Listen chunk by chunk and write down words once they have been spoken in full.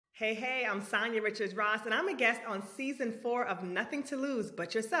Hey, I'm Sanya Richards-Ross, and I'm a guest on season 4 of Nothing to Lose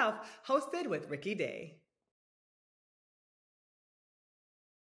But Yourself, hosted with Ricky Day.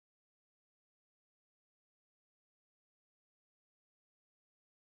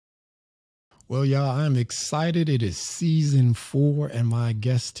 Well, y'all, I'm excited. It is season 4, and my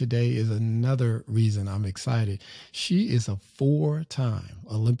guest today is another reason I'm excited. She is a 4-time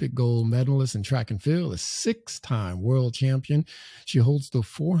Olympic gold medalist in track and field, a 6-time world champion. She holds the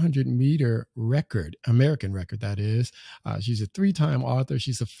 400-meter record, American record, that is. She's a 3-time author.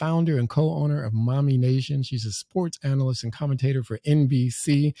 She's the founder and co-owner of Mommi Nation. She's a sports analyst and commentator for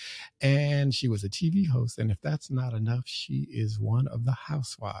NBC, and she was a TV host. And if that's not enough, she is one of the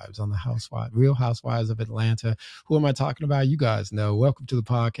housewives on the Real Housewives of Atlanta. Who am I talking about? You guys know. Welcome to the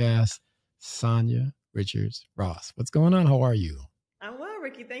podcast, Sanya Richards-Ross. What's going on? How are you? I'm well,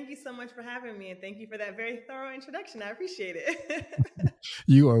 Ricky. Thank you so much for having me, and thank you for that very thorough introduction. I appreciate it.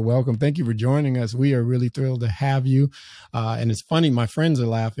 You are welcome. Thank you for joining us. We are really thrilled to have you. And it's funny, my friends are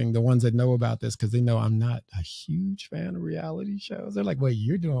laughing, the ones that know about this, because they know I'm not a huge fan of reality shows. They're like, wait,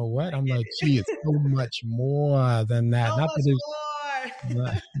 you're doing what? I'm like, she is so much more than that. So Not much that more.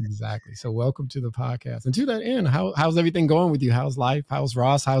 exactly. So welcome to the podcast. And to that end, how's everything going with you? How's life? How's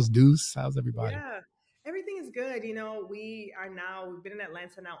Ross? How's Deuce? How's everybody? Yeah, everything is good. We've been in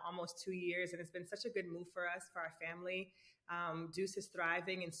Atlanta now almost 2 years, and it's been such a good move for us, for our family. Deuce is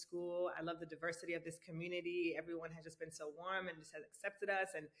thriving in school. I love the diversity of this community. Everyone has just been so warm and just has accepted us,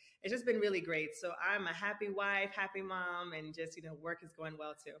 and it's just been really great. So I'm a happy wife, happy mom, and just, work is going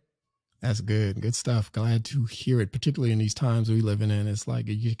well too. That's good. Good stuff. Glad to hear it, particularly in these times we living in. It's like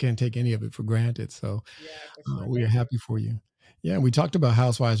you can't take any of it for granted. So Yeah, for sure. we are happy for you. Yeah, we talked about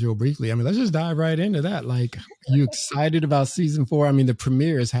Housewives real briefly. I mean, let's just dive right into that. Like, you excited about season 4? I mean, the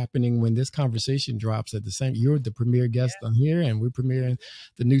premiere is happening when this conversation drops at the same. You're the premiere guest on here, and we're premiering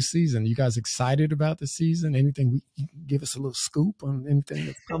the new season. You guys excited about the season? Anything? You can give us a little scoop on anything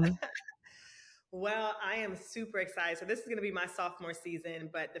that's coming? Well, I am super excited. So this is going to be my sophomore season,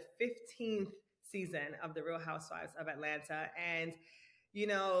 but the 15th season of the Real Housewives of Atlanta. And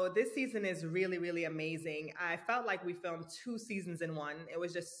this season is really, really amazing. I felt like we filmed 2 seasons in one. It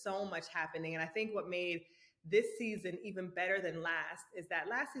was just so much happening. And I think what made this season even better than last is that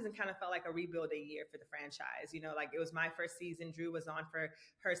last season kind of felt like a rebuilding year for the franchise. Like it was my first season. Drew was on for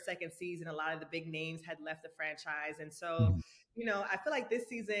her second season. A lot of the big names had left the franchise. And so, I feel like this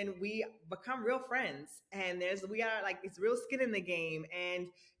season we become real friends, and it's real skin in the game. And,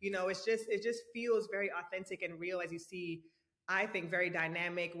 it just feels very authentic and real as you see, I think, very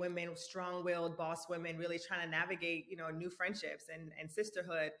dynamic women, strong-willed boss women, really trying to navigate, new friendships and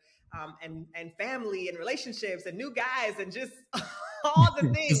sisterhood, and family and relationships and new guys and just all the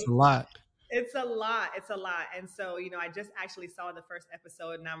things. It's a lot. It's a lot. It's a lot. And so, I just actually saw the first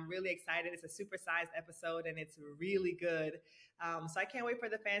episode, and I'm really excited. It's a supersized episode, and it's really good. So I can't wait for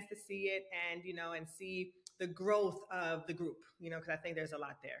the fans to see it and see the growth of the group, because I think there's a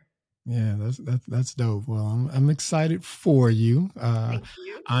lot there. Yeah, that's dope. Well, I'm excited for you. Thank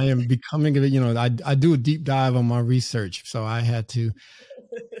you. I am becoming I do a deep dive on my research, so I had to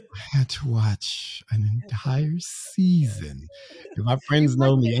watch an entire season. If my friends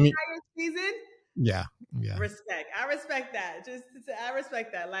know me, entire season. Yeah. Respect. I respect that. I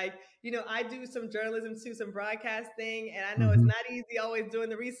respect that. Like, I do some journalism too, some broadcasting, and I know it's not easy always doing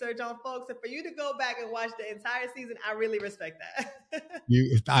the research on folks. And for you to go back and watch the entire season, I really respect that.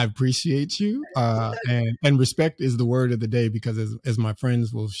 I appreciate you. And respect is the word of the day, because as my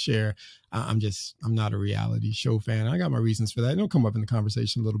friends will share, I'm not a reality show fan. I got my reasons for that. It'll come up in the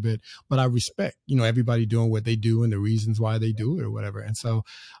conversation a little bit, but I respect, everybody doing what they do and the reasons why they do it or whatever. And so,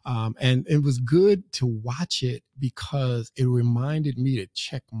 and it was good to watch it because it reminded me to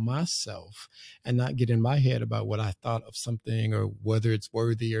check myself and not get in my head about what I thought of something or whether it's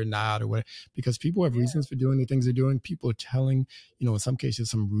worthy or not or what, because people have reasons for doing the things they're doing. People are telling, in some cases,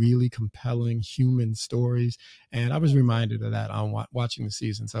 some really compelling human stories. And I was reminded of that on watching the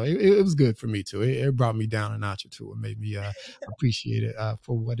season. So it was good for me too. It brought me down a notch or two and made me appreciate it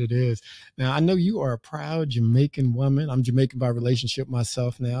for what it is. Now, I know you are a proud Jamaican woman. I'm Jamaican by relationship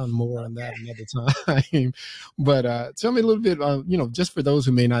myself now, and more on that another time. But tell me a little bit, just for those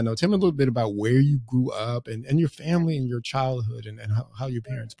who may not know, tell me a little bit about where you grew up and your family and your childhood and how your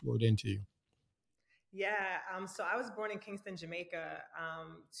parents poured into you. Yeah. So I was born in Kingston, Jamaica,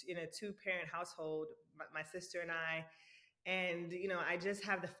 in a 2-parent household, my sister and I. And, I just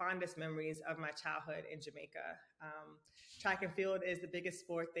have the fondest memories of my childhood in Jamaica. Track and field is the biggest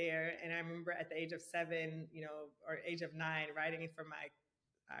sport there. And I remember at the age of 7, or age of 9, writing for my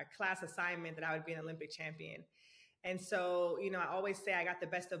class assignment that I would be an Olympic champion. And so, I always say I got the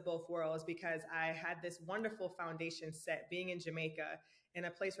best of both worlds because I had this wonderful foundation set being in Jamaica, in a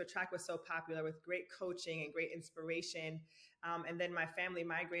place where track was so popular, with great coaching and great inspiration. And then my family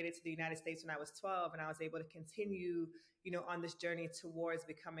migrated to the United States when I was 12, and I was able to continue, on this journey towards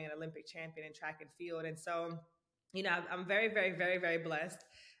becoming an Olympic champion in track and field. And so, I'm very, very, very, very blessed.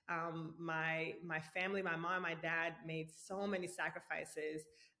 My family, my mom, my dad made so many sacrifices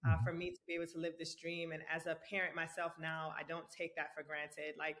for me to be able to live this dream. And as a parent myself now, I don't take that for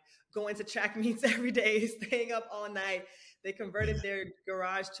granted. Like going to track meets every day, staying up all night. They converted their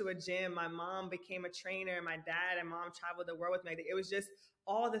garage to a gym. My mom became a trainer. My dad and mom traveled the world with me. It was just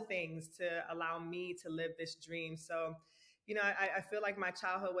all the things to allow me to live this dream. So, I feel like my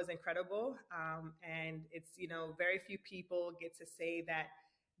childhood was incredible. And it's, very few people get to say that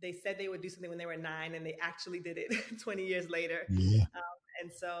they said they would do something when they were 9 and they actually did it 20 years later. Yeah.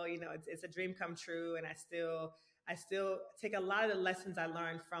 And so, it's a dream come true. And I still take a lot of the lessons I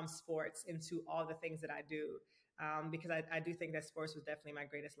learned from sports into all the things that I do. Because I do think that sports was definitely my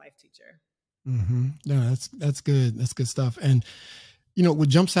greatest life teacher. Mm-hmm. No, that's good. That's good stuff. And, what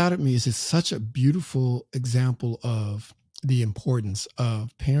jumps out at me is it's such a beautiful example of the importance of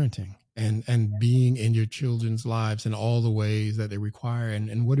parenting and being in your children's lives in all the ways that they require,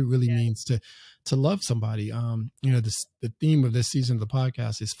 and what it really means to love somebody. The theme of this season of the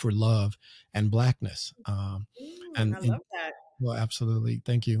podcast is for love and blackness. And I love that. Well, absolutely.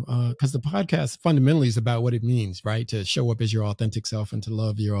 Thank you. Because the podcast fundamentally is about what it means, right? To show up as your authentic self and to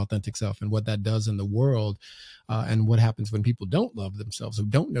love your authentic self, and what that does in the world, and what happens when people don't love themselves or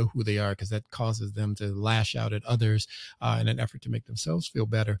don't know who they are, because that causes them to lash out at others in an effort to make themselves feel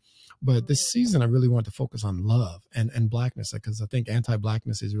better. But this season, I really want to focus on love and blackness, because I think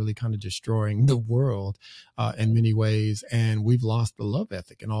anti-blackness is really kind of destroying the world in many ways. And we've lost the love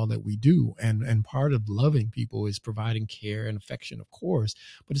ethic in all that we do. And part of loving people is providing care and affection, of course,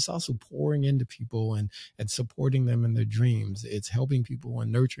 but it's also pouring into people and supporting them in their dreams. It's helping people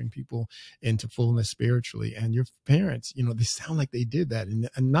and nurturing people into fullness spiritually. And your parents, they sound like they did that.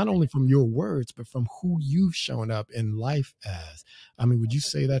 And not only from your words, but from who you've shown up in life as. I mean, would you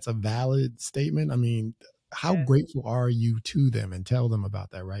say that's a valid statement? I mean, how grateful are you to them? And tell them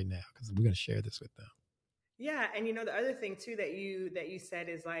about that right now, because we're going to share this with them. Yeah. And the other thing too that you said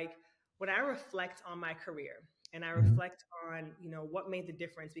is, like, when I reflect on my career and I reflect on, what made the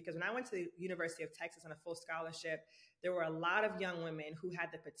difference, because when I went to the University of Texas on a full scholarship, there were a lot of young women who had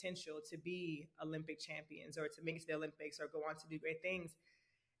the potential to be Olympic champions or to make it to the Olympics or go on to do great things.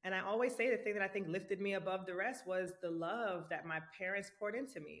 And I always say the thing that I think lifted me above the rest was the love that my parents poured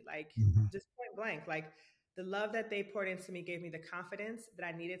into me, like just point blank, like the love that they poured into me gave me the confidence that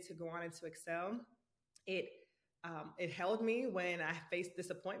I needed to go on and to excel. It held me when I faced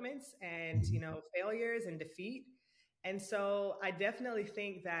disappointments and, failures and defeat. And so I definitely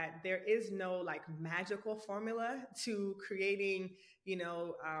think that there is no like magical formula to creating,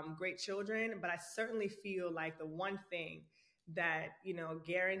 great children. But I certainly feel like the one thing that,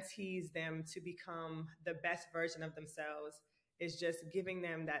 guarantees them to become the best version of themselves is just giving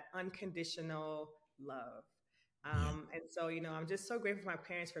them that unconditional love. And so, I'm just so grateful for my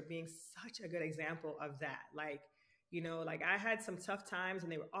parents for being such a good example of that. Like I had some tough times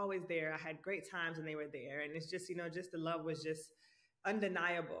and they were always there. I had great times and they were there. And it's just, just the love was just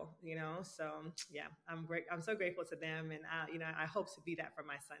undeniable, So yeah, I'm great. I'm so grateful to them. And I hope to be that for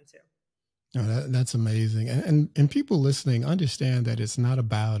my son too. Oh, that's amazing. And people listening understand that it's not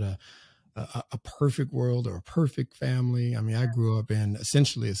about a perfect world or a perfect family. I mean, I grew up in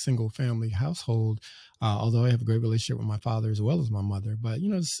essentially a single family household, although I have a great relationship with my father as well as my mother. But,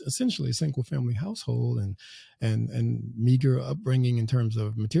 it's essentially a single family household and meager upbringing in terms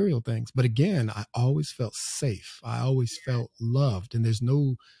of material things. But again, I always felt safe. I always felt loved. And there's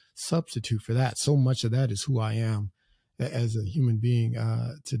no substitute for that. So much of that is who I am as a human being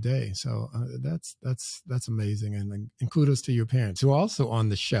today. So that's amazing. And kudos to your parents who are also on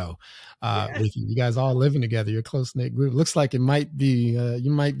the show with you. You guys all living together, your close-knit group. Looks like it might be,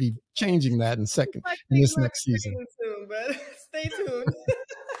 you might be changing that in this next season. Soon, but stay tuned.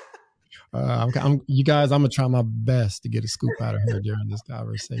 You guys, I'm going to try my best to get a scoop out of her during this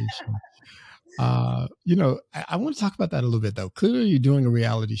conversation. I want to talk about that a little bit, though. Clearly, you're doing a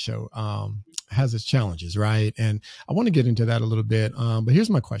reality show, has its challenges, right? And I want to get into that a little bit. But here's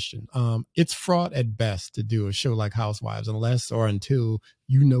my question. It's fraught at best to do a show like Housewives, unless or until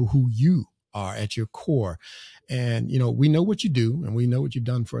you know who you are at your core. And, we know what you do and we know what you've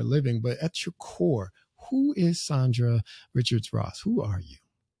done for a living, but at your core, who is Sanya Richards-Ross? Who are you?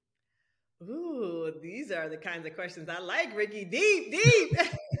 Ooh, these are the kinds of questions I like, Ricky. Deep.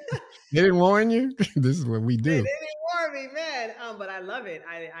 They didn't warn you? This is what we do. They didn't for me, man. But I love it.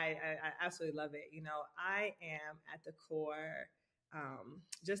 I absolutely love it. You know, I am at the core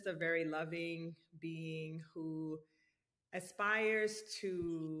just a very loving being who aspires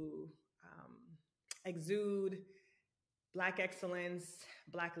to exude Black excellence,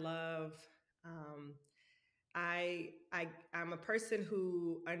 Black love. Um, I'm a person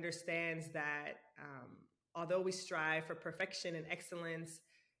who understands that although we strive for perfection and excellence,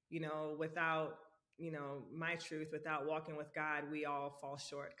 you know, without, you know, my truth, without walking with God, we all fall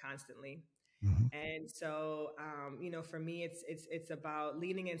short constantly. Mm-hmm. And so, you know, for me, it's about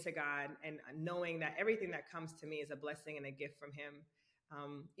leaning into God and knowing that everything that comes to me is a blessing and a gift from Him.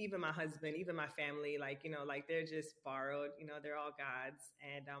 Even my husband, even my family, like, you know, like they're just borrowed, you know, they're all God's,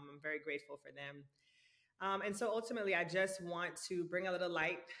 and I'm very grateful for them. And so ultimately, I just want to bring a little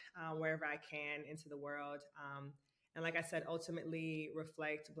light wherever I can into the world. And like I said, ultimately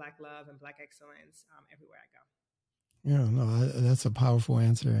reflect Black love and Black excellence everywhere I go. Yeah, no, that's a powerful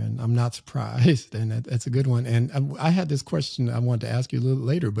answer, and I'm not surprised, and that's a good one. And I had this question I wanted to ask you a little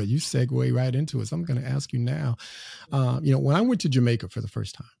later, but you segue right into it, so I'm going to ask you now. You know, when I went to Jamaica for the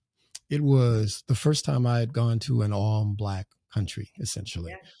first time, it was the first time I had gone to an all-Black country,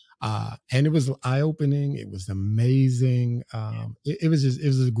 essentially. And it was eye-opening. It was amazing. It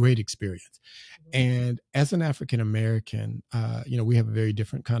was a great experience. And as an African American, you know, we have a very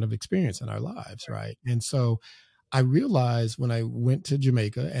different kind of experience in our lives, right? And so I realized when I went to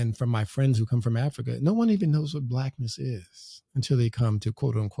Jamaica, and from my friends who come from Africa, no one even knows what Blackness is until they come to,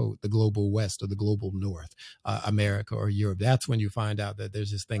 quote unquote, the global West or the global North, America or Europe. That's when you find out that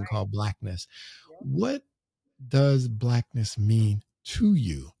there's this thing called Blackness. What does Blackness mean to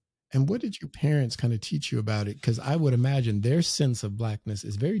you? And what did your parents kind of teach you about it? Because I would imagine their sense of Blackness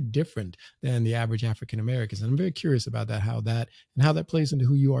is very different than the average African Americans. And I'm very curious about that, how that plays into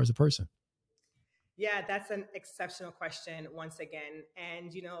who you are as a person. Yeah, that's an exceptional question once again.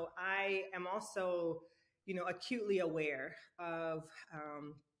 And, you know, I am also, you know, acutely aware of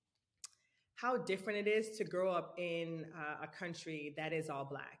how different it is to grow up in a country that is all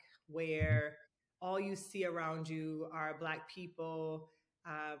Black, where all you see around you are Black people,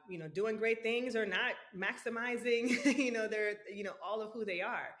 you know, doing great things or not maximizing, you know, their, you know, all of who they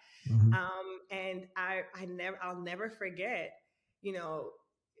are. Mm-hmm. And I'll never forget, you know,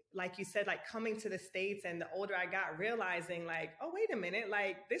 like you said, like coming to the States, and the older I got, realizing like, oh, wait a minute,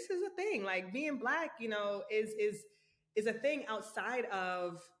 like this is a thing, like being Black, you know, is a thing outside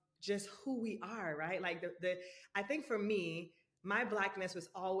of just who we are, right? Like I think for me, my Blackness was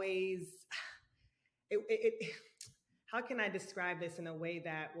always, how can I describe this in a way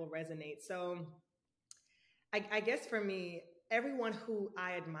that will resonate? So I guess for me, everyone who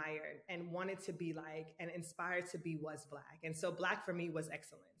I admired and wanted to be like and inspired to be was Black. And so Black for me was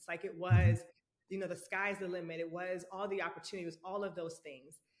excellence. Like it was, you know, the sky's the limit. It was all the opportunities, all of those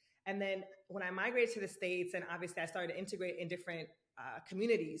things. And then when I migrated to the States, and obviously I started to integrate in different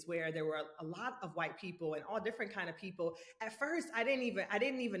communities where there were a lot of white people and all different kind of people. At first, I didn't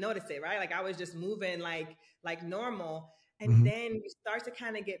even notice it, right? Like I was just moving like normal. And then you start to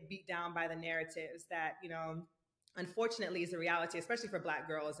kind of get beat down by the narratives that, you know, unfortunately is a reality, especially for Black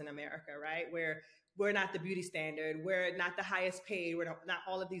girls in America, right? Where we're not the beauty standard, we're not the highest paid, we're not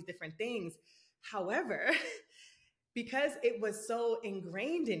all of these different things. However, because it was so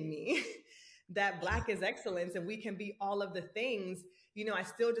ingrained in me that Black is excellence and we can be all of the things, you know, I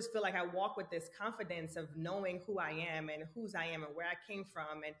still just feel like I walk with this confidence of knowing who I am and whose I am and where I came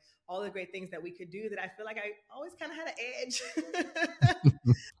from and all the great things that we could do, that I feel like I always kind of had an edge.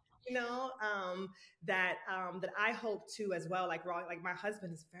 You know, that I hope to as well. Like my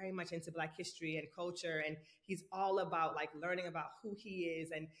husband is very much into Black history and culture, and he's all about like learning about who he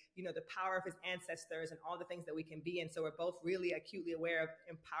is and, you know, the power of his ancestors and all the things that we can be. And so we're both really acutely aware of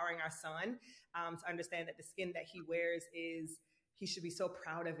empowering our son to understand that the skin that he wears he should be so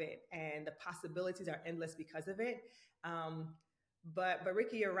proud of it, and the possibilities are endless because of it. But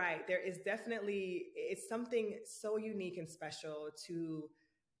Ricky, you're right. There is definitely, it's something so unique and special to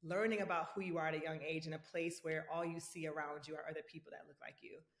learning about who you are at a young age in a place where all you see around you are other people that look like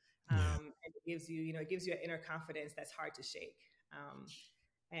you. And it gives you, you know, it gives you an inner confidence that's hard to shake.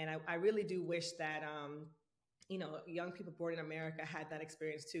 And I really do wish that, you know, young people born in America had that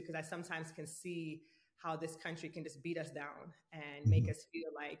experience too, because I sometimes can see how this country can just beat us down and make us feel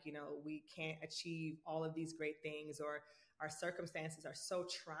like, you know, we can't achieve all of these great things, or our circumstances are so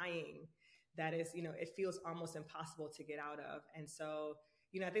trying that is, you know, it feels almost impossible to get out of. And so,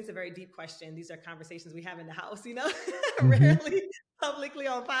 you know, I think it's a very deep question. These are conversations we have in the house, you know, rarely publicly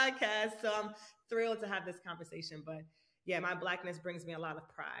on podcasts. So I'm thrilled to have this conversation. But yeah, my blackness brings me a lot of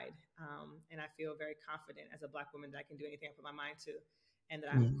pride. And I feel very confident as a Black woman that I can do anything I put my mind to, and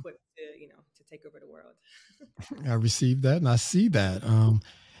that I'm Mm. equipped to, to take over the world. I received that and I see that.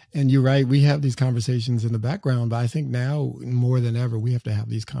 And you're right. We have these conversations in the background, but I think now more than ever, we have to have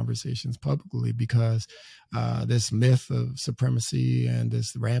these conversations publicly because this myth of supremacy and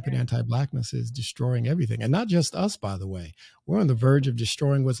this rampant anti-Blackness is destroying everything. And not just us, by the way. We're on the verge of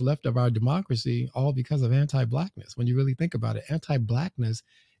destroying what's left of our democracy, all because of anti-Blackness. When you really think about it, anti-Blackness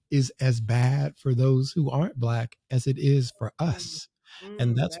is as bad for those who aren't Black as it is for us.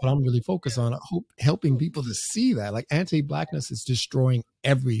 And that's what I'm really focused on. I hope helping people to see that like anti-Blackness is destroying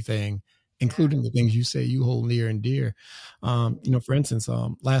everything, including the things you say you hold near and dear. For instance,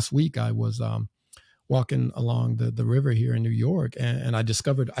 last week I was walking along the river here in New York, and I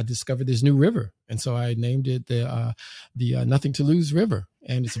discovered this new river, and so I named it the Nothing to Lose River,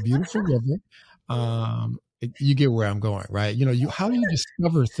 and it's a beautiful river. You get where I'm going, right? How do you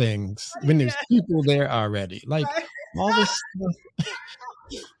discover things when there's people there already? Like all this stuff.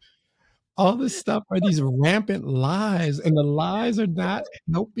 All this stuff are these rampant lies, and the lies are not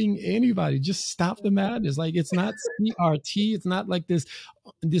helping anybody. Just stop the madness. Like it's not CRT. It's not like this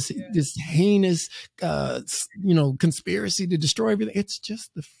heinous, conspiracy to destroy everything. It's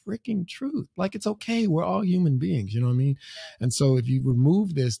just the freaking truth. Like it's okay. We're all human beings. You know what I mean? And so if you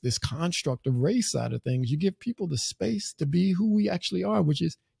remove this construct of race side of things, you give people the space to be who we actually are, which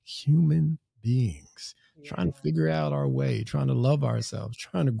is human beings. Trying to figure out our way, trying to love ourselves,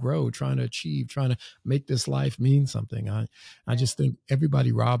 trying to grow, trying to achieve, trying to make this life mean something. I just think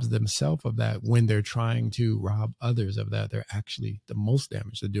everybody robs themselves of that when they're trying to rob others of that. They're actually, the most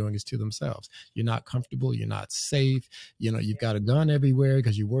damage they're doing is to themselves. You're not comfortable. You're not safe. You've got a gun everywhere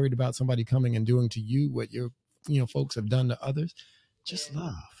because you're worried about somebody coming and doing to you what your, folks have done to others. Just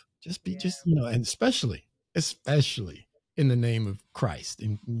love, and especially in the name of Christ,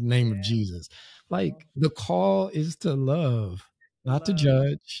 in the name of Jesus. Like the call is to love, not to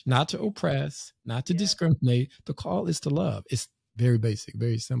judge, not to oppress, not to discriminate. The call is to love. It's very basic,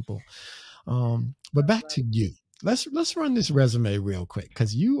 very simple. But back to you. Let's run this resume real quick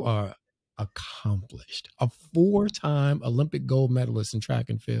because you are accomplished. A 4-time Olympic gold medalist in track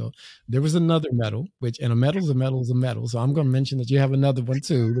and field. There was another medal, and a medal is a medal is a medal. So I'm going to mention that you have another one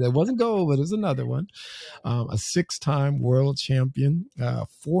too. It wasn't gold, but it's another one. A 6-time world champion,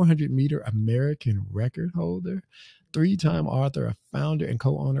 400-meter American record holder, 3-time author, a founder and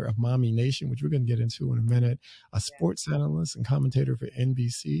co-owner of Mommi Nation, which we're going to get into in a minute, a sports analyst and commentator for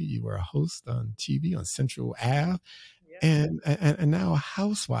NBC. You were a host on TV on Central Ave. And now a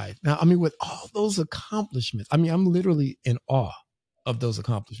housewife. Now, I mean, with all those accomplishments, I mean, I'm literally in awe of those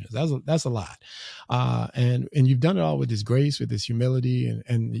accomplishments. That's a lot. And you've done it all with this grace, with this humility,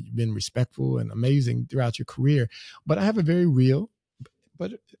 and you've been respectful and amazing throughout your career. But I have a very real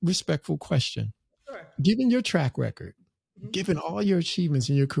but respectful question. Sure. Given your track record, given all your achievements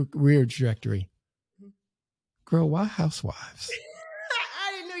in your career trajectory, girl, why housewives?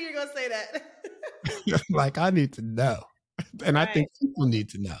 I didn't know you were going to say that. Like, I need to know. And I think people need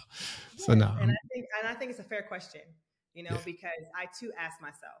to know. So now, and I think it's a fair question, because I too asked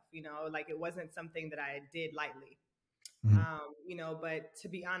myself, like it wasn't something that I did lightly, but to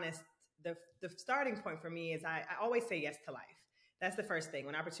be honest, the starting point for me is I always say yes to life. That's the first thing.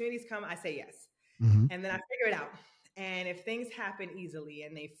 When opportunities come, I say yes. And then I figure it out. And if things happen easily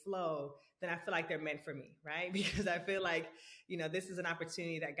and they flow, then I feel like they're meant for me, right? Because I feel like, this is an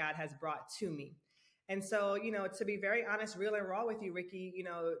opportunity that God has brought to me. And so, to be very honest, real and raw with you, Ricky,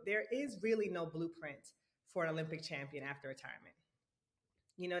 there is really no blueprint for an Olympic champion after retirement.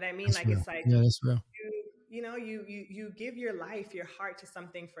 You know what I mean? That's like, real. It's like, that's real. You give your life, your heart to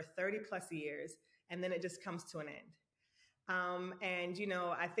something for 30 plus years, and then it just comes to an end. And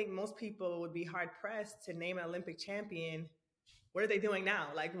I think most people would be hard pressed to name an Olympic champion. What are they doing now?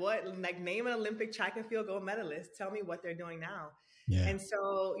 Name an Olympic track and field gold medalist. Tell me what they're doing now. Yeah. And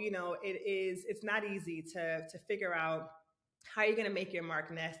so, it's not easy to figure out how you're going to make your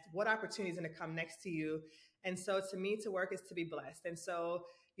mark next, what opportunity is going to come next to you. And so to me, to work is to be blessed. And so,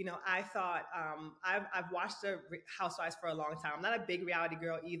 I thought, I've watched the Housewives for a long time. I'm not a big reality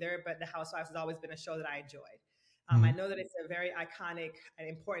girl either, but the Housewives has always been a show that I enjoyed. I know that it's a very iconic and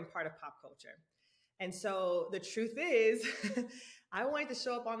important part of pop culture. And so the truth is, I wanted to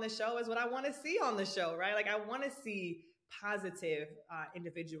show up on the show as what I want to see on the show, right? Like I want to see positive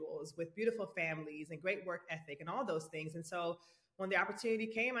individuals with beautiful families and great work ethic and all those things. And so when the opportunity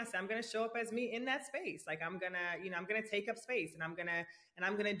came, I said, I'm going to show up as me in that space. Like I'm going to take up space and I'm going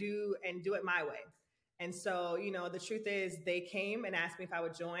to do it my way. And so, the truth is they came and asked me if I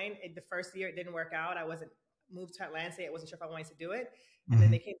would join. The first year it didn't work out. I wasn't moved to Atlanta. I wasn't sure if I wanted to do it. And then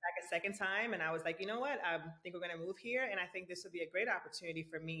Mm-hmm. they came back a second time, and I was like, you know what? I think we're going to move here. And I think this would be a great opportunity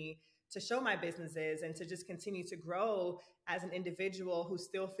for me to show my businesses and to just continue to grow as an individual who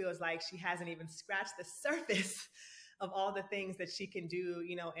still feels like she hasn't even scratched the surface of all the things that she can do,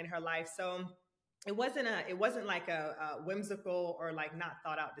 in her life. So it wasn't like a whimsical or like not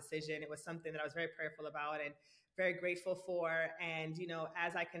thought out decision. It was something that I was very prayerful about and very grateful for. And,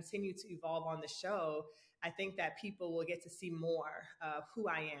 as I continue to evolve on the show, I think that people will get to see more of who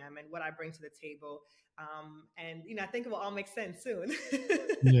I am and what I bring to the table. And, I think it will all make sense soon.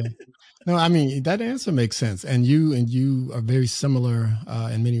 Yeah. No, I mean, that answer makes sense. And you are very similar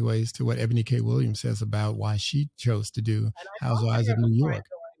in many ways to what Ebony K. Williams says about why she chose to do And I talked to Housewives her of New before I York.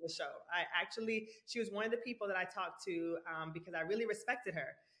 joined the show. She was one of the people that I talked to because I really respected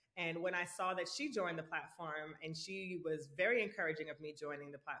her. And when I saw that she joined the platform, and she was very encouraging of me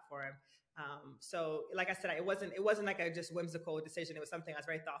joining the platform. So like I said, it wasn't like a just whimsical decision. It was something I was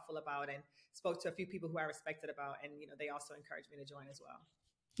very thoughtful about and spoke to a few people who I respected about. And, they also encouraged me to join as well.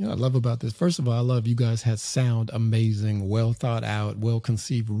 You know, I love about this. First of all, I love you guys had sound amazing, well thought out, well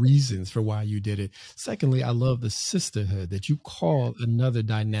conceived reasons for why you did it. Secondly, I love the sisterhood that you called another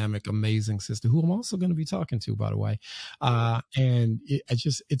dynamic, amazing sister who I'm also going to be talking to, by the way. And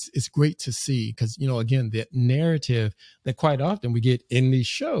it's great to see because, again, the narrative that quite often we get in these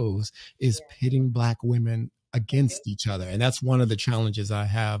shows is pitting Black women against each other. And that's one of the challenges I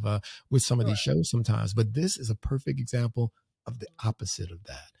have with some of these shows sometimes. But this is a perfect example of the opposite of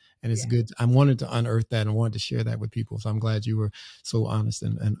that. And it's good. I wanted to unearth that and wanted to share that with people. So I'm glad you were so honest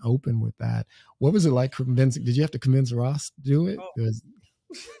and open with that. What was it like convincing? Did you have to convince Ross to do it? A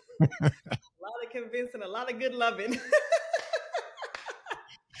lot of convincing, a lot of good loving.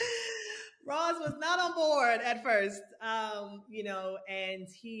 Ross was not on board at first, and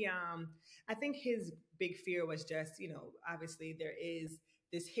he, I think his big fear was just, obviously there is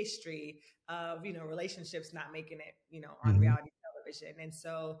this history of, relationships not making it, on reality television. And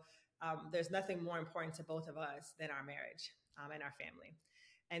so there's nothing more important to both of us than our marriage and our family.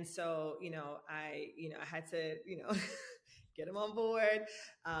 And so, I had to, get him on board.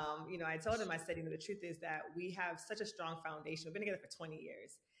 I told him, I said, the truth is that we have such a strong foundation. We've been together for 20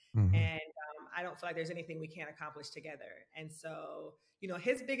 years. And I don't feel like there's anything we can't accomplish together. And so,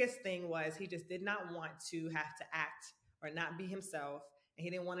 his biggest thing was he just did not want to have to act or not be himself. And he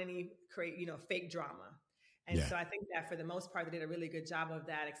didn't want any fake drama. And so I think that for the most part, they did a really good job of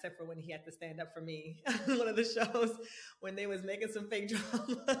that, except for when he had to stand up for me on one of the shows when they was making some fake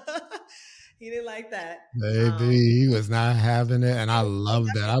drama. He didn't like that. Baby, he was not having it. And I love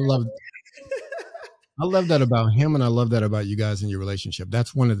that. I love that about him, and I love that about you guys in your relationship.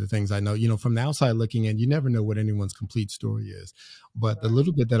 That's one of the things I know, from the outside looking in, you never know what anyone's complete story is. But the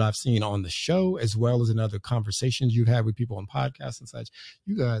little bit that I've seen on the show, as well as in other conversations you've had with people on podcasts and such,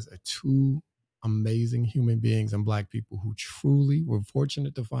 you guys are two amazing human beings and Black people who truly were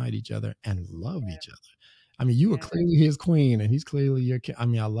fortunate to find each other and love each other. I mean, you are clearly his queen, and he's clearly your king. I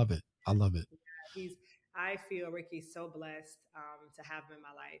mean, I love it. I love it. I feel Ricky's so blessed to have him in my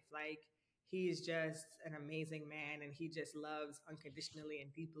life. Like, he's just an amazing man, and he just loves unconditionally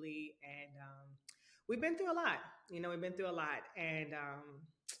and deeply. And we've been through a lot. We've been through a lot. And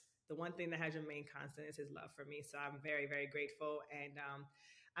the one thing that has remained constant is his love for me. So I'm very, very grateful. And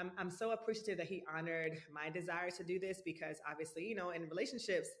I'm so appreciative that he honored my desire to do this, because obviously, in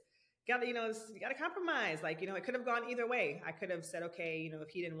relationships, you gotta compromise. Like, it could have gone either way. I could have said, okay, if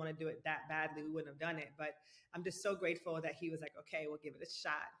he didn't want to do it that badly, we wouldn't have done it. But I'm just so grateful that he was like, okay, we'll give it a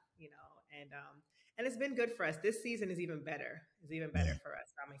shot, and it's been good for us. This season is even better. It's even better for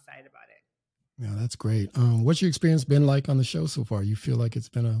us. I'm excited about it. Yeah, that's great. What's your experience been like on the show so far? You feel like it's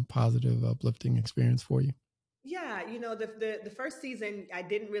been a positive, uplifting experience for you? Yeah, the first season, I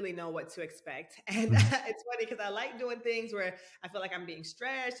didn't really know what to expect. And it's funny because I like doing things where I feel like I'm being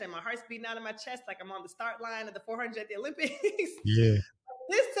stretched and my heart's beating out of my chest, like I'm on the start line of the 400 at the Olympics. Yeah.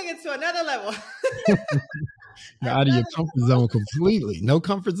 This took it to another level. You're out of your comfort zone completely. No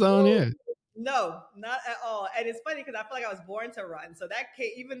comfort zone here. No, not at all. And it's funny because I feel like I was born to run. So that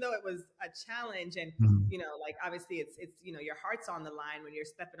came, even though it was a challenge, and like obviously it's your heart's on the line when you're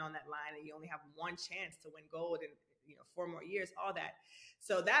stepping on that line, and you only have one chance to win gold in 4 more years, all that.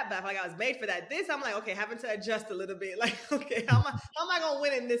 So that, but I feel like I was made for that. This, I'm like, okay, having to adjust a little bit. Like, okay, how am I gonna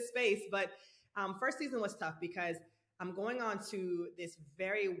win in this space? But first season was tough because I'm going on to this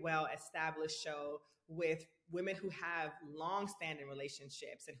very well established show with women who have long-standing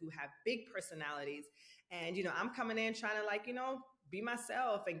relationships and who have big personalities. And, I'm coming in trying to be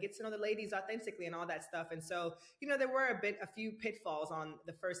myself and get to know the ladies authentically and all that stuff. And so, you know, there were a few pitfalls on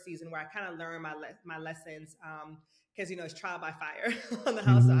the first season where I kind of learned my lessons. Because, you know, it's trial by fire on the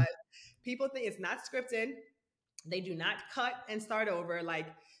Housewives. People think it's not scripted. They do not cut and start over. Like,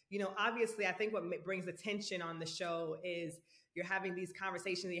 you know, obviously, I think what brings the tension on the show is you're having these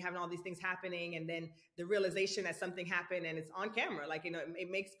conversations, you're having all these things happening, and then the realization that something happened and it's on camera. Like, you know,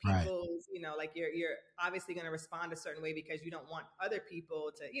 it makes people, you know, like you're obviously going to respond a certain way because you don't want other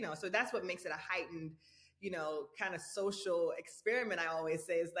people to, you know, so that's what makes it a heightened, you know, kind of social experiment. I always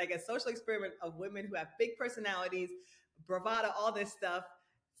say it's like a social experiment of women who have big personalities, bravado, all this stuff.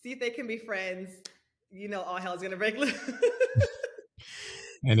 See if they can be friends. You know, all hell's gonna break loose.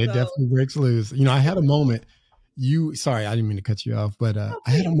 And it definitely breaks loose. You know, I had a moment. Sorry, I didn't mean to cut you off, but I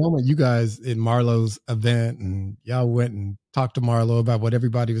had a moment. You guys in Marlo's event, and y'all went and talked to Marlo about what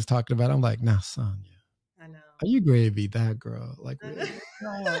everybody was talking about. I'm like, nah, Sanya, I know. Are you gravy that girl? Like, really?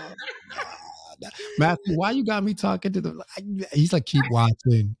 Matthew, why you got me talking to the? He's like, keep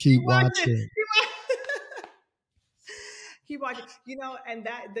watching. Keep watching. Keep watching, you know, and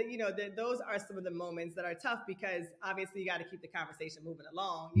you know, those are some of the moments that are tough because obviously you got to keep the conversation moving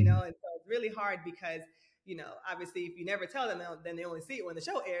along, you know, and so it's really hard because, you know, obviously if you never tell them, then they only see it when the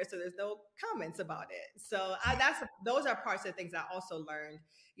show airs, so there's no comments about it. So those are parts of the things I also learned,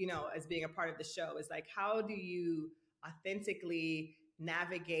 you know, as being a part of the show is like, how do you authentically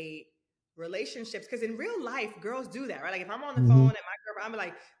navigate relationships? Because in real life, girls do that, right? Like if I'm on the phone and my girlfriend, I'm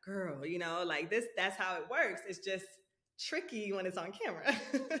like, girl, you know, like that's how it works. It's just tricky when it's on camera.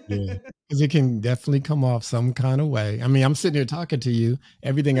 Yeah, because it can definitely come off some kind of way. I mean, I'm sitting here talking to you,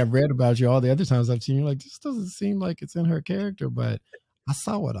 everything I've read about you, all the other times I've seen you, like, this doesn't seem like it's in her character, but I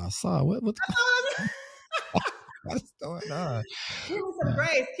saw what I saw. What's going on? Give me some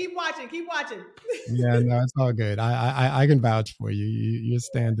grace. Keep watching. Keep watching. Yeah, no, it's all good. I can vouch for you. You're a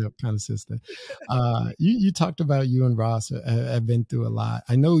stand-up kind of sister. You talked about you and Ross have been through a lot.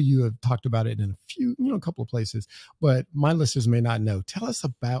 I know you have talked about it in a couple of places, but my listeners may not know. Tell us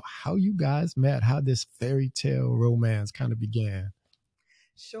about how you guys met, how this fairy tale romance kind of began.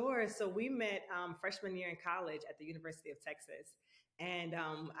 Sure. So we met freshman year in college at the University of Texas. And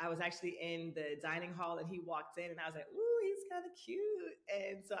I was actually in the dining hall and he walked in and I was like, ooh, he's kind of cute.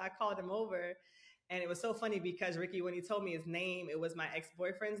 And so I called him over. And it was so funny because Ricky, when he told me his name, it was my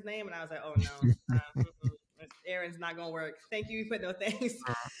ex-boyfriend's name. And I was like, oh no, Aaron's not going to work. Thank you, but no thanks.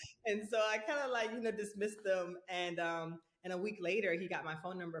 And so I kind of like, you know, dismissed them. And a week later, he got my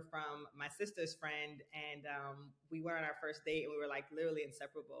phone number from my sister's friend. And we went on our first date and we were like literally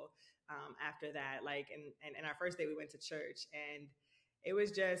inseparable after that. Like, and our first date, we went to church and it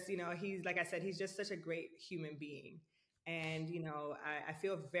was just, you know, he's, like I said, he's just such a great human being. And, you know, I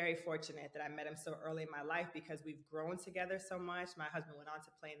feel very fortunate that I met him so early in my life because we've grown together so much. My husband went on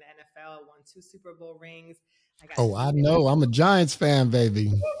to play in the NFL, won 2 Super Bowl rings. I know. I'm a Giants fan,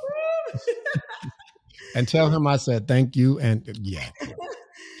 baby. And tell him I said thank you. And yeah.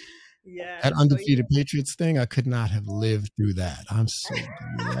 That undefeated Patriots thing, I could not have lived through that. I'm so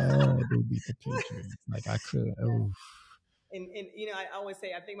glad they beat the Patriots. Like I could. Oh. And you know, I always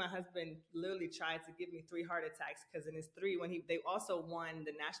say I think my husband literally tried to give me 3 heart attacks because in his 3, they also won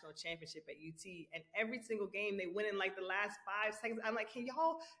the national championship at UT, and every single game they win in like the last 5 seconds. I'm like, can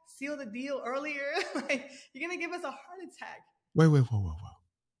y'all seal the deal earlier? Like, you're gonna give us a heart attack. Wait.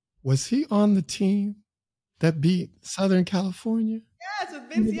 Was he on the team that beat Southern California? Yes, with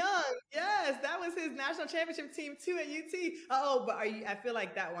Vince Young. Yes, that was his national championship team too at UT. Oh, but I feel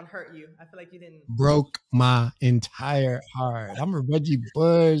like that one hurt you. I feel like you didn't. Broke my entire heart. I'm a Reggie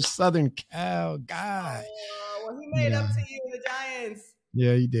Bush, Southern Cal guy. Oh, well, he made up to you in the Giants.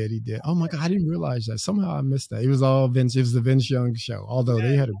 Yeah, he did. Oh my God, I didn't realize that. Somehow I missed that. It was all Vince. It was the Vince Young show. Although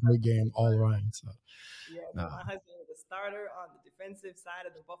they had a great game all around. So yeah, my husband was a starter on the defensive side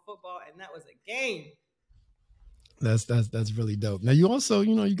of the football, and that was a game. That's really dope. Now you also,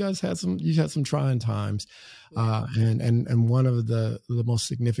 you know, you guys had some trying times, and one of the most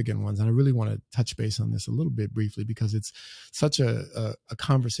significant ones, and I really want to touch base on this a little bit briefly because it's such a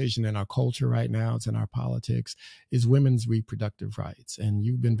conversation in our culture right now. It's in our politics, is women's reproductive rights, and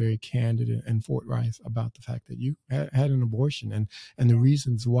you've been very candid and forthright about the fact that you had an abortion and the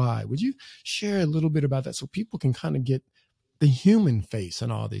reasons why. Would you share a little bit about that so people can kind of get the human face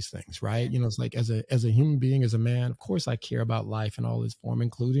and all these things, right? You know, it's like as a human being, as a man, of course I care about life in all its form,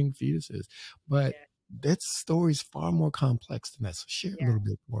 including fetuses, but that story's far more complex than that. So share a little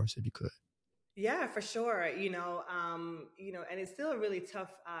bit for us if you could. Yeah, for sure. You know, and it's still a really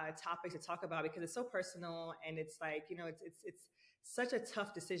tough topic to talk about because it's so personal and it's like, you know, it's such a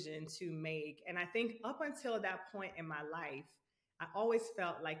tough decision to make. And I think up until that point in my life, I always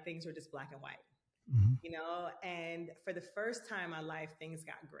felt like things were just black and white, Mm-hmm. you know? And for the first time in my life, things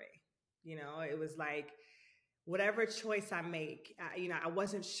got gray. You know, it was like whatever choice I make, I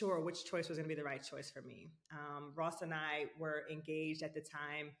wasn't sure which choice was going to be the right choice for me. Ross and I were engaged at the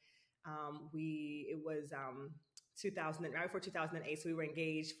time. It was 2000, right before 2008. So we were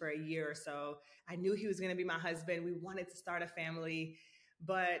engaged for a year or so. I knew he was going to be my husband. We wanted to start a family,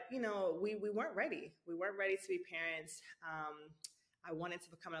 but we weren't ready. We weren't ready to be parents. I wanted to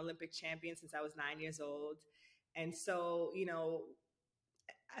become an Olympic champion since I was 9 years old. And so,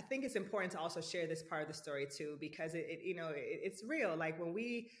 I think it's important to also share this part of the story too, because it's real. Like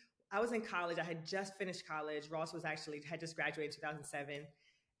I was in college, I had just finished college. Ross had just graduated in 2007.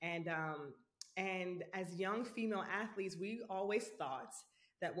 And as young female athletes, we always thought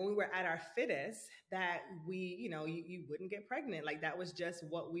that when we were at our fittest, that you wouldn't get pregnant. Like that was just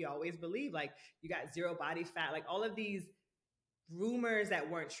what we always believed. Like you got zero body fat, like all of these rumors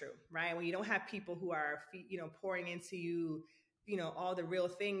that weren't true, right? When you don't have people who are, pouring into you, all the real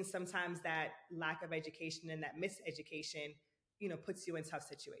things, sometimes that lack of education and that miseducation, puts you in tough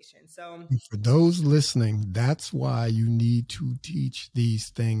situations. So for those listening, that's why you need to teach these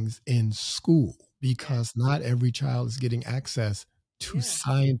things in school, because not every child is getting access to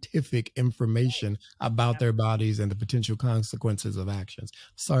scientific information about their bodies and the potential consequences of actions.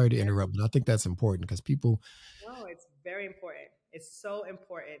 Sorry to interrupt, but I think that's important because people. No, it's very important. It's so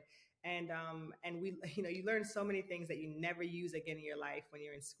important. And we, you learn so many things that you never use again in your life when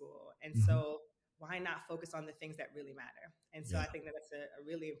you're in school. And so why not focus on the things that really matter? And so I think that that's a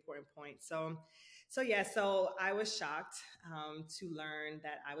really important point. So I was shocked to learn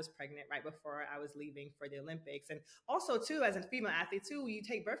that I was pregnant right before I was leaving for the Olympics. And also too, as a female athlete too, you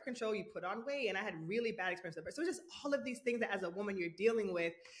take birth control, you put on weight, and I had really bad experience with birth. So just all of these things that as a woman you're dealing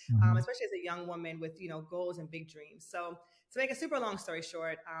with, especially as a young woman with, goals and big dreams. So to make a super long story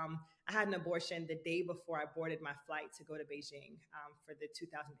short, I had an abortion the day before I boarded my flight to go to Beijing for the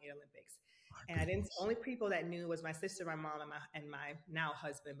 2008 Olympics. And only people that knew was my sister, my mom, and my now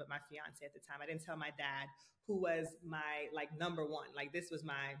husband, but my fiance at the time. I didn't tell my dad, who was my number one. Like this was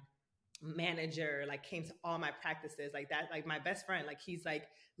my manager, like came to all my practices, like that, like my best friend, like he's like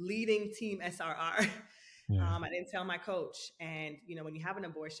leading team SRR. I didn't tell my coach. And, when you have an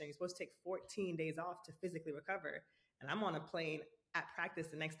abortion, you're supposed to take 14 days off to physically recover. And I'm on a plane at practice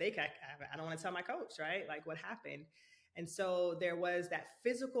the next day. I don't want to tell my coach, right? Like what happened. And so there was that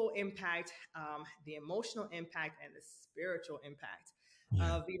physical impact, the emotional impact, and the spiritual impact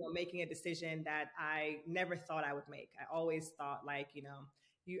of, making a decision that I never thought I would make. I always thought like,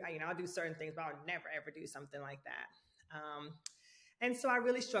 I'll do certain things, but I'll never, ever do something like that. And so I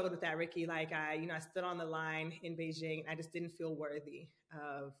really struggled with that, Ricky. Like I stood on the line in Beijing. I just didn't feel worthy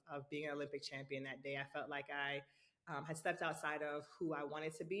of being an Olympic champion that day. I felt like I had stepped outside of who I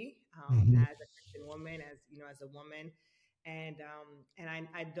wanted to be as a Christian woman, as a woman. And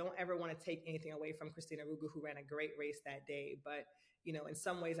I don't ever want to take anything away from Christina Rugu, who ran a great race that day. But, in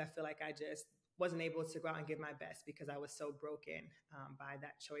some ways, I feel like I just wasn't able to go out and give my best because I was so broken by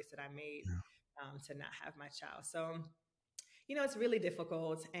that choice that I made to not have my child. So, it's really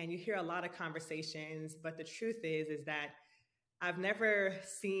difficult, and you hear a lot of conversations, but the truth is that I've never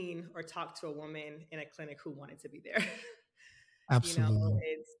seen or talked to a woman in a clinic who wanted to be there. Absolutely.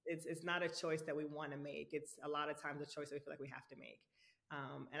 It's not a choice that we want to make. It's a lot of times a choice that we feel like we have to make.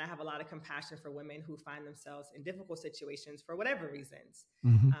 And I have a lot of compassion for women who find themselves in difficult situations for whatever reasons.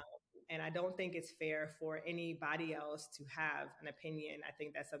 And I don't think it's fair for anybody else to have an opinion. I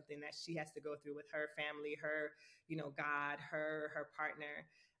think that's something that she has to go through with her family, her, God, her partner,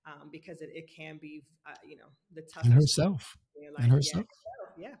 because it can be, the toughest. And herself. And herself.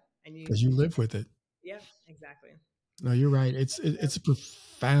 Yeah. And because you live with it. Yeah, exactly. No, you're right. It's a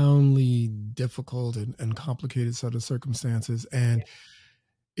profoundly difficult and complicated set of circumstances. And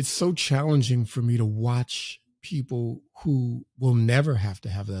it's so challenging for me to watch people who will never have to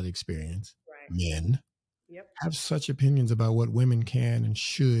have that experience, men, have such opinions about what women can and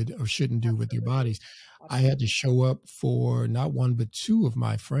should or shouldn't do with their bodies. I had to show up for not one, but two of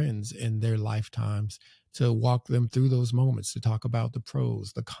my friends in their lifetimes to walk them through those moments, to talk about the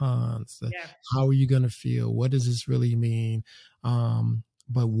pros, the cons, how are you going to feel? What does this really mean?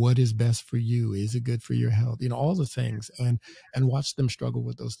 But what is best for you? Is it good for your health? All the things, and watch them struggle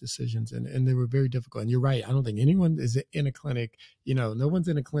with those decisions. And they were very difficult. And you're right. I don't think anyone is in a clinic, no one's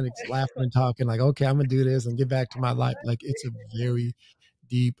in a clinic laughing and talking like, okay, I'm going to do this and get back to my life. Like it's a very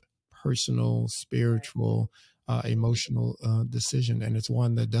deep, personal, spiritual, emotional decision. And it's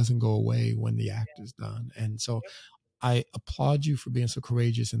one that doesn't go away when the act is done. And so I applaud you for being so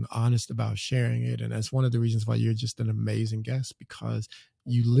courageous and honest about sharing it. And that's one of the reasons why you're just an amazing guest, because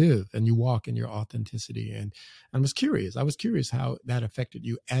you live and you walk in your authenticity. And I was curious. I was curious how that affected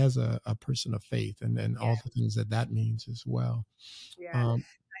you as a person of faith, and then all the things that that means as well. Yeah.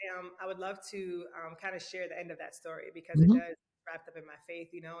 I would love to kind of share the end of that story, because it Mhm. does wrapped up in my faith,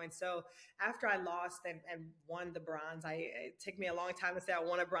 And so after I lost and won the bronze, it took me a long time to say I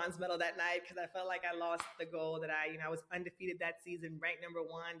won a bronze medal that night, because I felt like I lost the gold. That I was undefeated that season, ranked number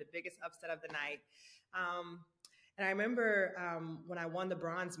one, the biggest upset of the night. And I remember when I won the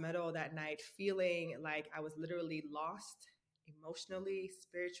bronze medal that night, feeling like I was literally lost emotionally,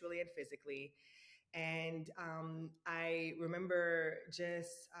 spiritually, and physically. And I remember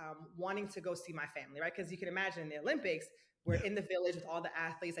just wanting to go see my family, right? Because you can imagine in the Olympics, we're in the village with all the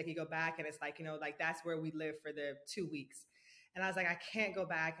athletes. Like, you go back and it's like, like that's where we live for the 2 weeks. And I was like, I can't go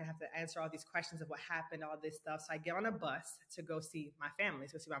back and have to answer all these questions of what happened, all this stuff. So I get on a bus to go see my family,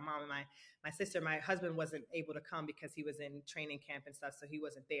 to go see my mom and my sister. My husband wasn't able to come because he was in training camp and stuff, so he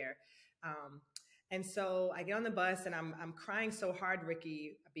wasn't there. And so I get on the bus and I'm crying so hard,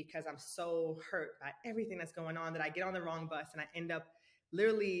 Ricky, because I'm so hurt by everything that's going on, that I get on the wrong bus and I end up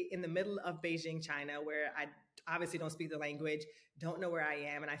literally in the middle of Beijing, China, where I obviously don't speak the language, don't know where I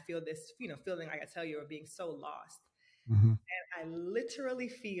am. And I feel this, feeling, like I tell you, of being so lost. Mm-hmm. And I literally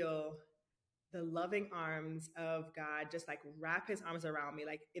feel the loving arms of God just like wrap his arms around me,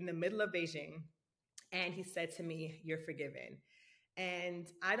 like in the middle of Beijing. And he said to me, "You're forgiven." And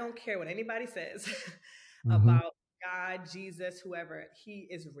I don't care what anybody says Mm-hmm. about God, Jesus, whoever, he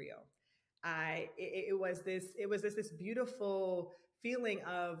is real. It was this beautiful feeling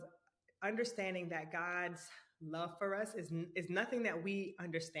of understanding that God's love for us is nothing that we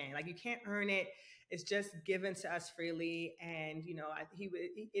understand. Like, you can't earn it. It's just given to us freely. And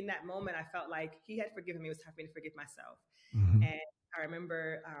in that moment, I felt like he had forgiven me. It was time for me to forgive myself. Mm-hmm. And I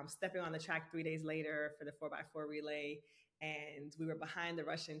remember stepping on the track 3 days later for the 4x4 relay, and we were behind the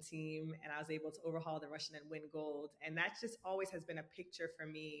Russian team, and I was able to overhaul the Russian and win gold. And that just always has been a picture for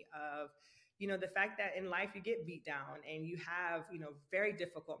me of, the fact that in life you get beat down and you have, very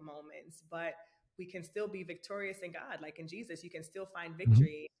difficult moments, but we can still be victorious in God. Like in Jesus, you can still find Mm-hmm.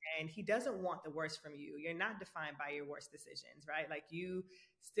 victory, and he doesn't want the worst from you. You're not defined by your worst decisions, right? Like, you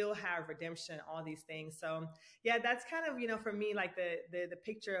still have redemption, all these things. So yeah, that's kind of, for me, like the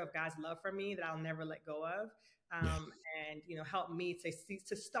picture of God's love for me that I'll never let go of. Yeah. And help me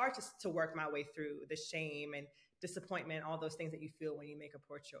to start to work my way through the shame and disappointment, all those things that you feel when you make a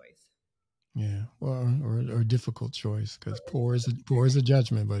poor choice. Yeah, well, or a difficult choice, because poor is a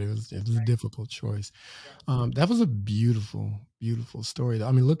judgment, but it was a Right. difficult choice. Yeah. That was a beautiful, beautiful story.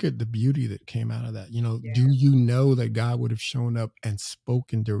 I mean, look at the beauty that came out of that. Yeah. Do you know that God would have shown up and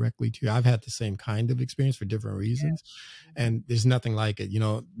spoken directly to you? I've had the same kind of experience for different reasons, and there's nothing like it.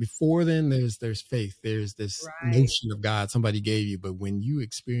 Before then, there's faith, there's this Right. notion of God somebody gave you, but when you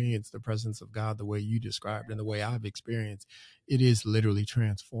experience the presence of God the way you described and the way I've experienced, it is literally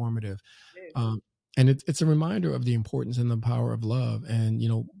transformative. Um, and it's a reminder of the importance and the power of love. And,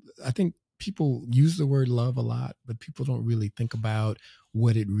 I think people use the word love a lot, but people don't really think about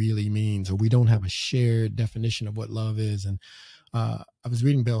what it really means, or we don't have a shared definition of what love is. And I was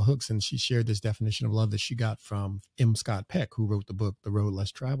reading Bell Hooks, and she shared this definition of love that she got from M. Scott Peck, who wrote the book, The Road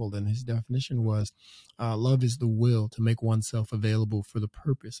Less Traveled. And his definition was love is the will to make oneself available for the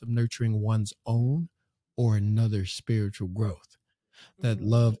purpose of nurturing one's own or another's spiritual growth. That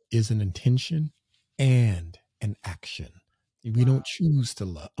love is an intention and an action. We Wow. don't choose to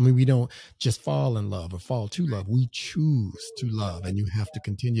love. I mean, we don't just fall in love or fall to love. We choose to love, and you have to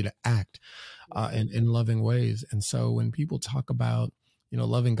continue to act in loving ways. And so when people talk about,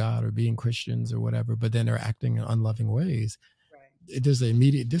 loving God or being Christians or whatever, but then they're acting in unloving ways, Right. there's an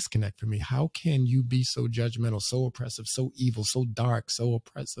immediate disconnect for me. How can you be so judgmental, so oppressive, so evil, so dark, so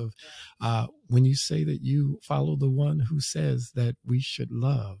oppressive, when you say that you follow the one who says that we should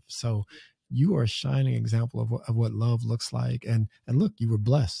love? So you are a shining example of what love looks like. And look, you were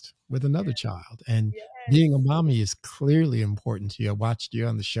blessed with another child, and Yes. being a mommy is clearly important to you. I watched you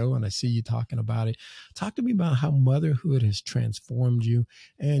on the show and I see you talking about it. Talk to me about how motherhood has transformed you,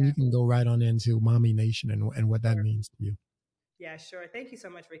 and you can go right on into Mommi Nation and what that means to you. Yeah, sure. Thank you so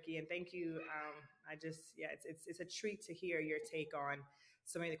much, Ricky, and thank you. It's a treat to hear your take on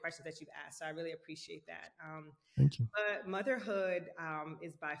so many of the questions that you've asked. So I really appreciate that. Thank you. But motherhood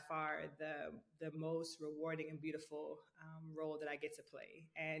is by far the most rewarding and beautiful role that I get to play,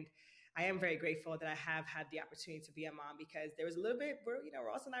 and I am very grateful that I have had the opportunity to be a mom, because there was a little bit where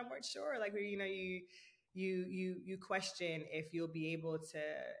Ross and I weren't sure, like you question if you'll be able to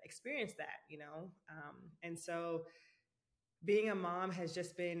experience that, and so being a mom has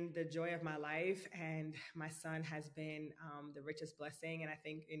just been the joy of my life, and my son has been the richest blessing. And I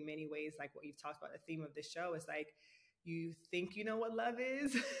think in many ways, like what you've talked about, the theme of this show is like, you think you know what love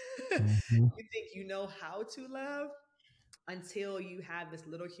is. Mm-hmm. You think you know how to love until you have this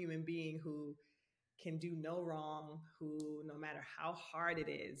little human being who can do no wrong, who no matter how hard it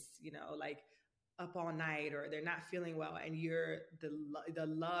is, like up all night or they're not feeling well, and the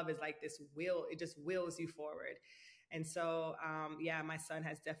love is like this will, it just wills you forward. And so yeah, my son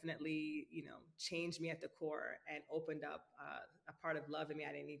has definitely changed me at the core and opened up a part of love in me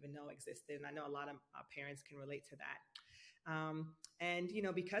I didn't even know existed. And I know a lot of parents can relate to that. And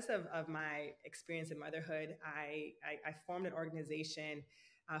because of my experience in motherhood, I formed an organization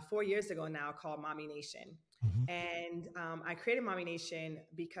 4 years ago now called Mommi Nation. Mm-hmm. And I created Mommi Nation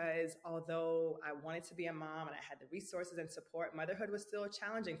because although I wanted to be a mom and I had the resources and support, motherhood was still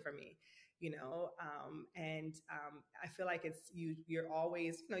challenging for me, and I feel like you're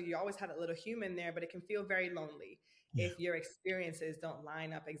always, you always have a little human there, but it can feel very lonely if your experiences don't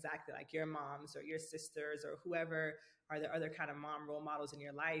line up exactly like your mom's or your sisters or whoever are the other kind of mom role models in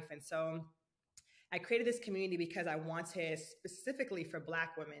your life. And so I created this community because I wanted, specifically for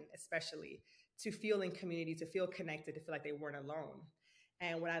Black women, especially, to feel in community, to feel connected, to feel like they weren't alone.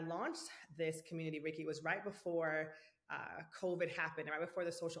 And when I launched this community, Ricky, it was right before COVID happened, right before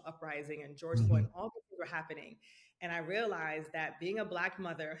the social uprising and George Floyd, and all these things were happening. And I realized that being a Black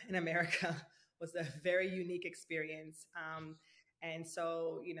mother in America was a very unique experience. And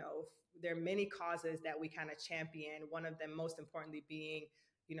so, there are many causes that we kind of champion. One of them, most importantly, being,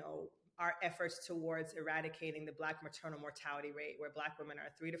 our efforts towards eradicating the Black maternal mortality rate, where Black women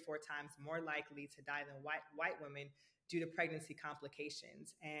are 3 to 4 times more likely to die than white women due to pregnancy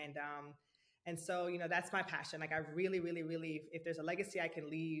complications. And so, that's my passion. Like I really, really, really, if there's a legacy I can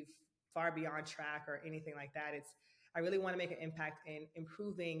leave far beyond track or anything like that, I really want to make an impact in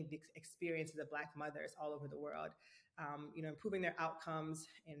improving the experiences of Black mothers all over the world. Improving their outcomes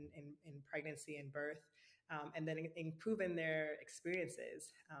in pregnancy and birth, and then improving their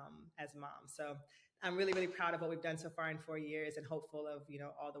experiences as moms. So I'm really, really proud of what we've done so far in 4 years, and hopeful of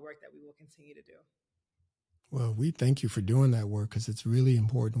all the work that we will continue to do. Well, we thank you for doing that work, because it's really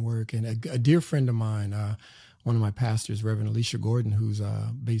important work. And a dear friend of mine, one of my pastors, Reverend Alicia Gordon, who's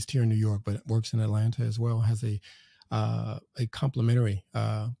based here in New York but works in Atlanta as well, has a complementary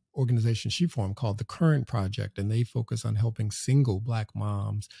organization she formed called the Current Project, and they focus on helping single Black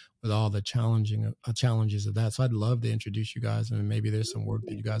moms with all the challenges of that. So I'd love to introduce you guys, and maybe there's some work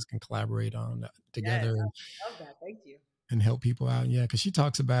that you guys can collaborate on together. Yes, I love that. Thank you. And help people out. Yeah, because she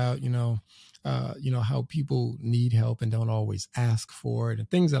talks about how people need help and don't always ask for it, and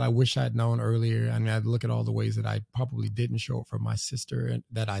things that I wish I'd known earlier. I mean, I'd look at all the ways that I probably didn't show up for my sister and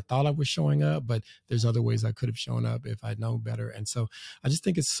that I thought I was showing up, but there's other ways I could have shown up if I'd known better. And so I just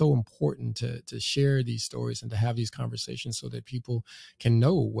think it's so important to share these stories and to have these conversations so that people can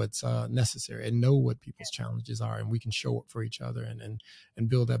know what's necessary and know what people's challenges are, and we can show up for each other and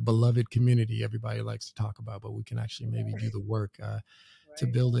build that beloved community everybody likes to talk about, but we can actually maybe do the work to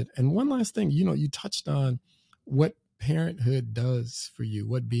build it. And one last thing, you touched on what parenthood does for you,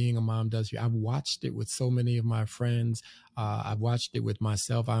 what being a mom does for you. I've watched it with so many of my friends. I've watched it with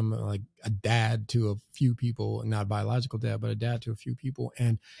myself. I'm like a dad to a few people, not a biological dad, but a dad to a few people.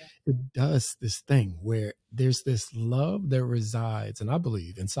 And it does this thing where there's this love that resides, and I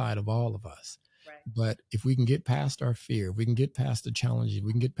believe inside of all of us. But if we can get past our fear, if we can get past the challenges,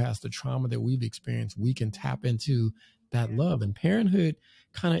 we can get past the trauma that we've experienced, we can tap into that love. And parenthood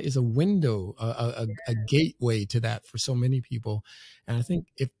kind of is a window, a gateway to that for so many people. And I think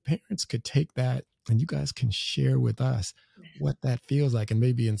if parents could take that, and you guys can share with us what that feels like, and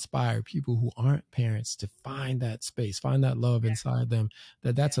maybe inspire people who aren't parents to find that space, find that love inside them,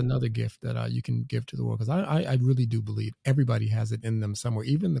 that's another gift that you can give to the world. Because I really do believe everybody has it in them somewhere,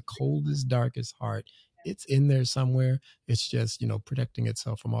 even the coldest, darkest heart. It's in there somewhere. It's just, protecting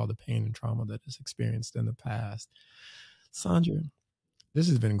itself from all the pain and trauma that is experienced in the past. Sandra, this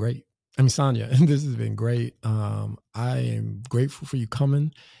has been great. I mean, Sanya, this has been great. I am grateful for you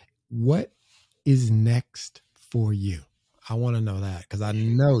coming. What is next for you? I want to know that, because I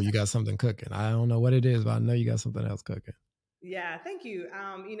know you got something cooking. I don't know what it is, but I know you got something else cooking. Yeah, thank you.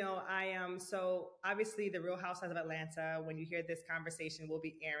 I am so obviously the Real Housewives of Atlanta, when you hear this conversation, will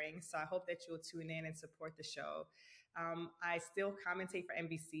be airing. So I hope that you'll tune in and support the show. I still commentate for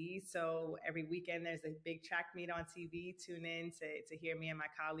NBC. So every weekend there's a big track meet on TV. Tune in to hear me and my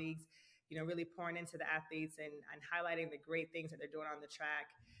colleagues, really pouring into the athletes and highlighting the great things that they're doing on the track.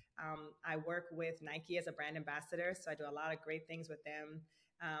 I work with Nike as a brand ambassador, so I do a lot of great things with them.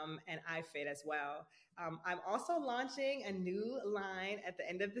 and iFit as well. I'm also launching a new line at the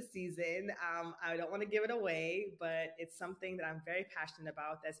end of the season. I don't want to give it away, but it's something that I'm very passionate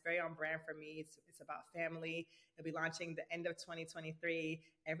about. That's very on brand for me. It's about family. It'll be launching the end of 2023.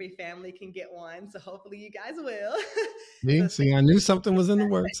 Every family can get one, so hopefully you guys will. See, I knew something was in the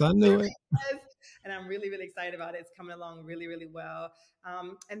works. I knew it. And I'm really, really excited about it. It's coming along really, really well.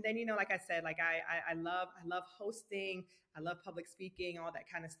 And then, like I said, like I love hosting. I love public speaking, all that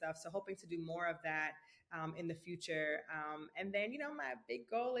kind of stuff. So hoping to do more of that in the future. And then, my big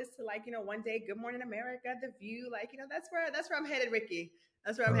goal is to one day, Good Morning America, The View, that's where I'm headed, Ricky.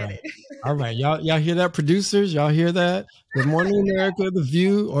 That's where I'm headed. All right. Y'all hear that, producers? Y'all hear that? Good Morning America, The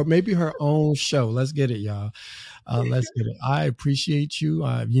View, or maybe her own show. Let's get it, y'all. Let's get it. I appreciate you.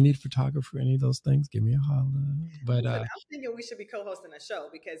 If you need a photographer, any of those things, give me a holler. But I'm thinking we should be co-hosting a show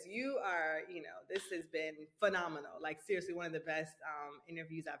because you are, this has been phenomenal. Like seriously, one of the best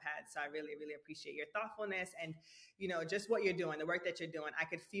interviews I've had. So I really, really appreciate your thoughtfulness and, just what you're doing, the work that you're doing. I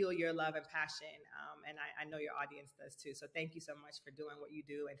could feel your love and passion. And I know your audience does too. So thank you so much for doing what you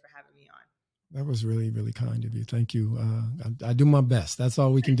do and for having me on. That was really, really kind of you. Thank you. I do my best. That's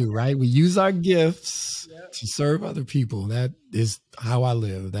all we can do, right? We use our gifts to serve other people. That is how I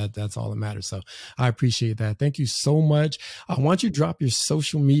live. That's all that matters. So I appreciate that. Thank you so much. I want you to drop your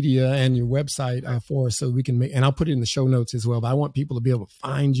social media and your website for us so we can and I'll put it in the show notes as well, but I want people to be able to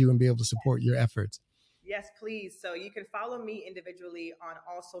find you and be able to support your efforts. Yes, please. So you can follow me individually on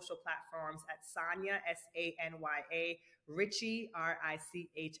all social platforms at Sanya, Sanya, Richie,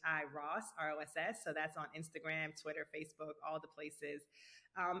 Richi-Ross, ROSS. So that's on Instagram, Twitter, Facebook, all the places.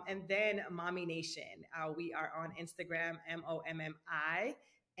 And then Mommi Nation. We are on Instagram, MOMMINATION,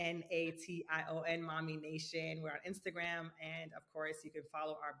 Mommi Nation. We're on Instagram. And of course, you can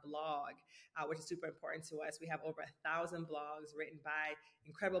follow our blog, which is super important to us. We have over 1,000 blogs written by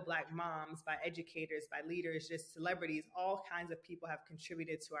incredible Black moms, by educators, by leaders, just celebrities. All kinds of people have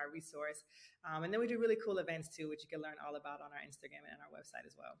contributed to our resource. And then we do really cool events too, which you can learn all about on our Instagram and on our website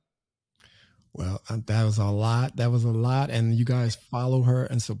as well. Well, that was a lot. That was a lot. And you guys follow her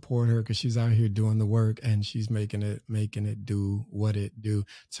and support her because she's out here doing the work and she's making it do what it do.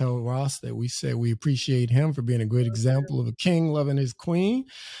 Tell Ross that we said we appreciate him for being a great example of a king loving his queen.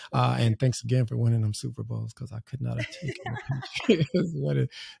 And thanks again for winning them Super Bowls because I could not have taken it.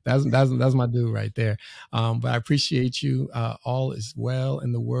 That's my dude right there. But I appreciate you. All is well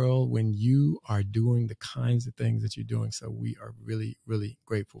in the world when you are doing the kinds of things that you're doing. So we are really, really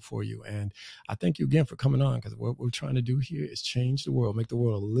grateful for you. And I thank you again for coming on because what we're trying to do here is change the world, make the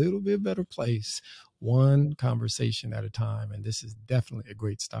world a little bit better place, one conversation at a time. And this is definitely a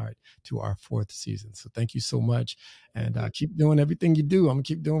great start to our 4th season. So thank you so much. And keep doing everything you do. I'm going to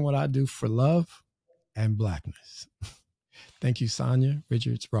keep doing what I do for love and Blackness. Thank you, Sanya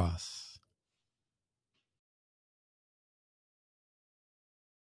Richards-Ross.